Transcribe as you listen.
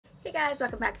Hey guys,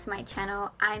 welcome back to my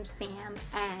channel. I'm Sam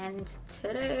and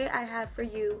today I have for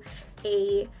you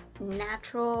a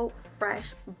natural,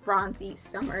 fresh, bronzy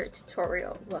summer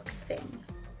tutorial look thing.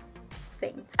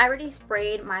 I already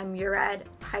sprayed my Murad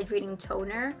hydrating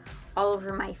toner all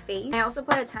over my face. I also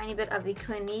put a tiny bit of the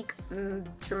Clinique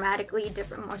Dramatically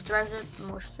Different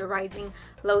moisturizing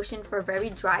lotion for very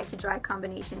dry to dry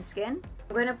combination skin.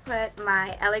 I'm going to put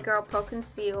my LA Girl Pro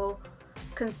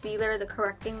Concealer, the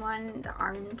correcting one, the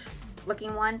orange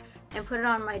looking one, and put it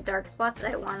on my dark spots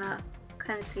that I want to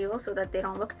conceal so that they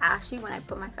don't look ashy when I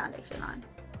put my foundation on.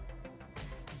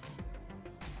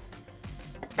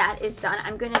 That is done.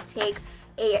 I'm going to take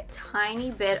a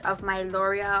tiny bit of my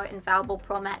L'Oreal Infallible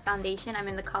Pro Matte Foundation. I'm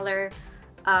in the color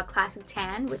Classic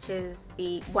Tan, which is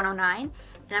the 109,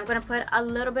 and I'm going to put a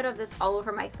little bit of this all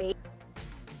over my face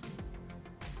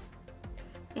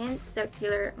in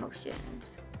circular motions.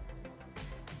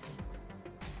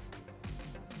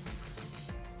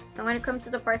 And when it comes to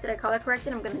the parts that I color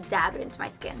corrected, I'm going to dab it into my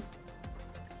skin.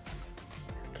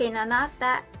 Okay, now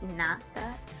that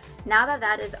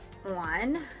is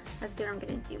on, let's see what I'm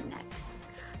going to do next.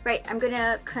 Right, I'm going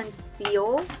to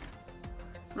conceal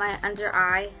my under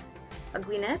eye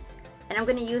ugliness. And I'm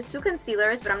going to use two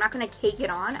concealers, but I'm not going to cake it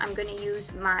on. I'm going to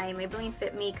use my Maybelline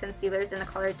Fit Me concealers in the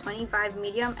color 25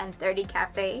 Medium and 30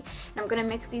 Cafe. And I'm going to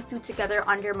mix these two together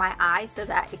under my eye so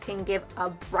that it can give a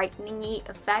brightening-y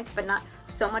effect, but not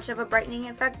so much of a brightening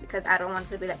effect because I don't want it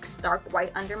to be like stark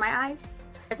white under my eyes.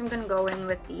 First, I'm going to go in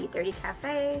with the 30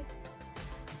 Cafe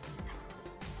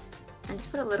and just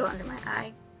put a little under my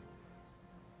eye.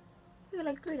 Maybe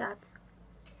like 3 dots.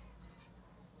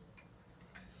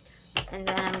 And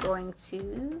then I'm going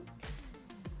to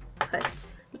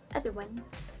put the other one.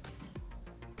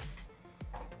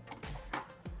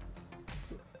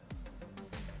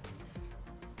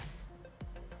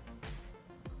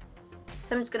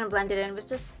 So I'm just going to blend it in with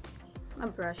just a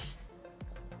brush.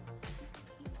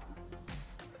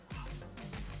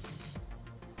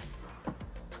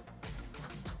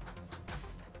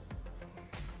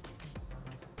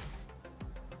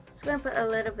 Just going to put a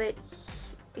little bit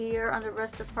here on the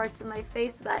rest of parts of my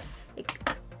face so that it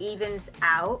evens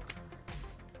out.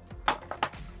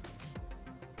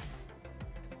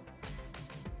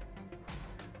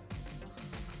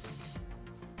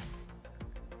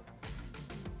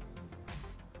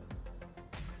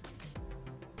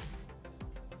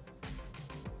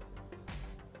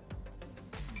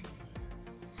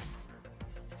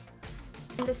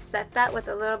 And just set that with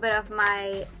a little bit of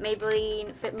my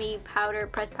Maybelline Fit Me powder,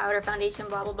 pressed powder foundation,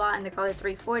 blah blah blah, in the color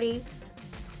 340,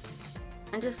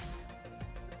 and just,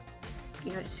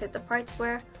 you know, just hit the parts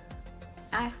where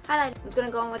I highlighted. I'm gonna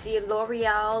go in with the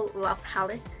L'Oreal La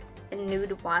Palette in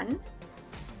Nude 1,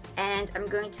 and I'm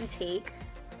going to take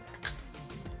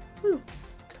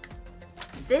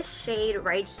this shade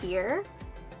right here.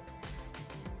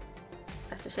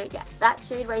 That's the shade, yeah, that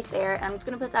shade right there, and I'm just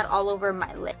gonna put that all over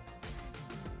my lip.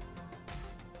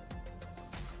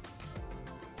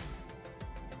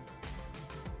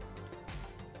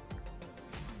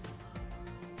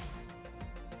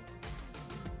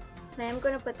 Then I'm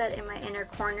going to put that in my inner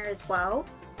corner as well.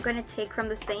 I'm going to take from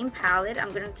the same palette,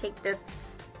 I'm going to take this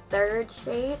third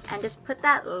shade and just put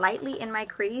that lightly in my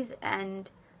crease and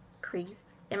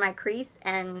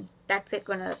that's it.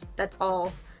 That's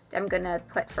all I'm going to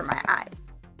put for my eyes.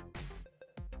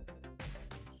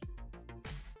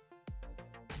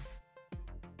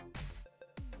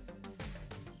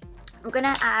 I'm going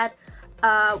to add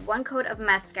 1 coat of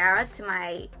mascara to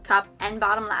my top and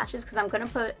bottom lashes because I'm going to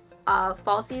put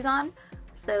falsies on,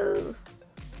 so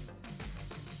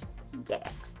yeah.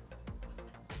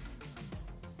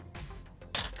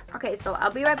 Okay, so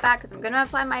I'll be right back because I'm gonna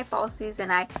apply my falsies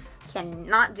and I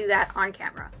cannot do that on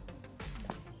camera.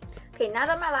 Okay, now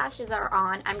that my lashes are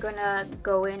on, I'm gonna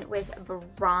go in with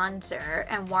bronzer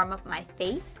and warm up my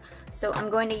face. So I'm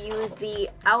going to use the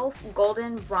e.l.f.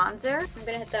 Golden Bronzer. I'm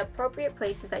gonna hit the appropriate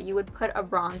places that you would put a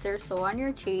bronzer, so on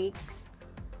your cheeks,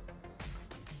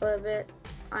 a little bit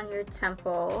on your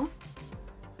temple,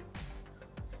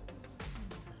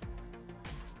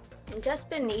 and just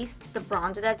beneath the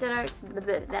bronzer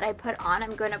that I put on,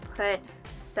 I'm going to put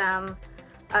some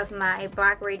of my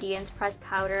Black Radiance pressed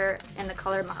powder in the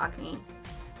color Mahogany.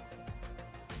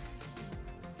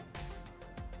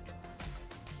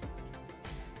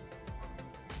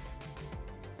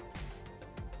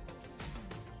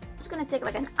 I'm just going to take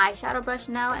like an eyeshadow brush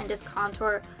now and just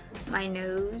contour my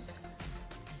nose.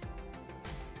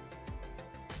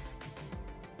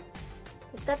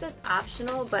 This step is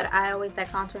optional, but I always like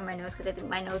contouring my nose because I think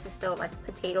my nose is so like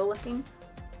potato looking.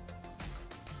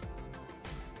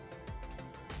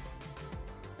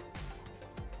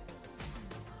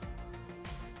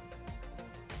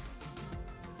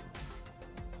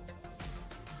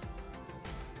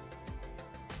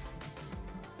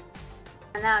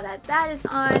 And now that that is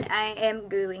on, I am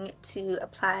going to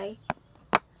apply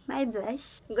my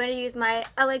blush. I'm going to use my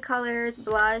LA Colors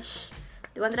blush,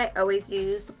 the one that I always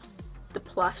use, the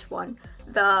plush one,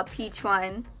 the peach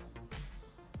one.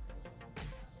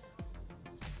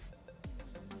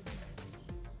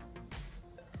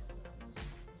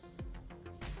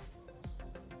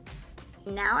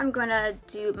 Now I'm gonna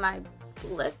do my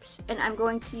lips, and I'm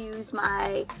going to use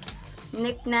my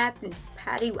Knick Knack and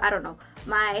Patty, I don't know,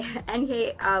 my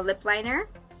NK lip liner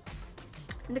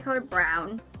in the color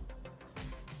brown.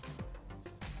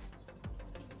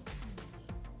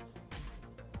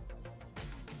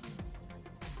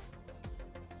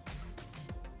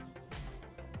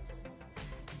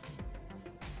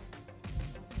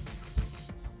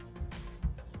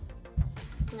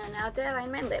 Now that I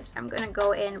line my lips, I'm gonna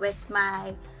go in with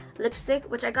my lipstick,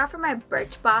 which I got from my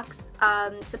Birchbox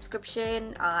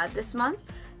subscription this month.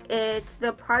 It's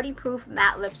the Party Proof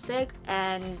matte lipstick,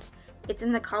 and it's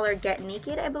in the color Get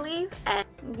Naked, I believe. And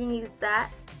I'm gonna use that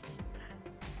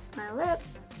on my lips.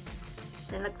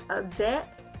 And it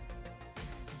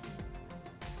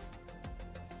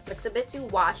looks a bit too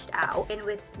washed out. And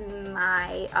with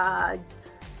my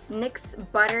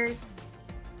NYX butter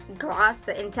gloss,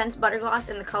 the Intense Butter Gloss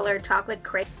in the color Chocolate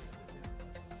Crepe.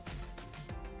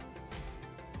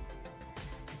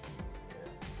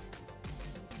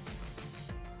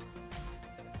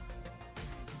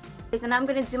 And I'm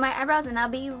gonna do my eyebrows, and I'll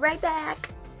be right back.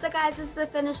 So guys, this is the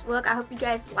finished look. I hope you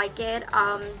guys like it.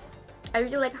 I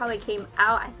really like how it came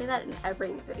out. I say that in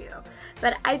every video,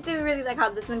 but I do really like how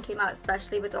this one came out,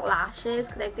 especially with the lashes,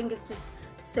 because I think it's just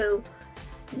so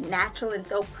natural and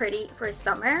so pretty for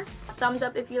summer. Thumbs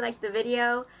up if you like the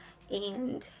video.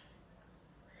 And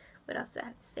what else do I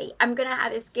have to say? I'm gonna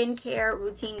have a skincare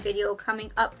routine video coming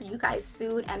up for you guys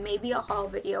soon, and maybe a haul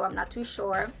video, I'm not too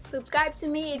sure. Subscribe to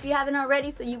me if you haven't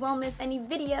already so you won't miss any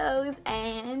videos,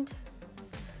 and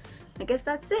I guess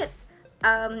that's it.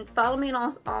 Follow me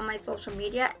on all my social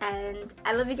media, and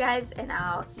I love you guys, and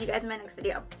I'll see you guys in my next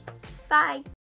video. Bye!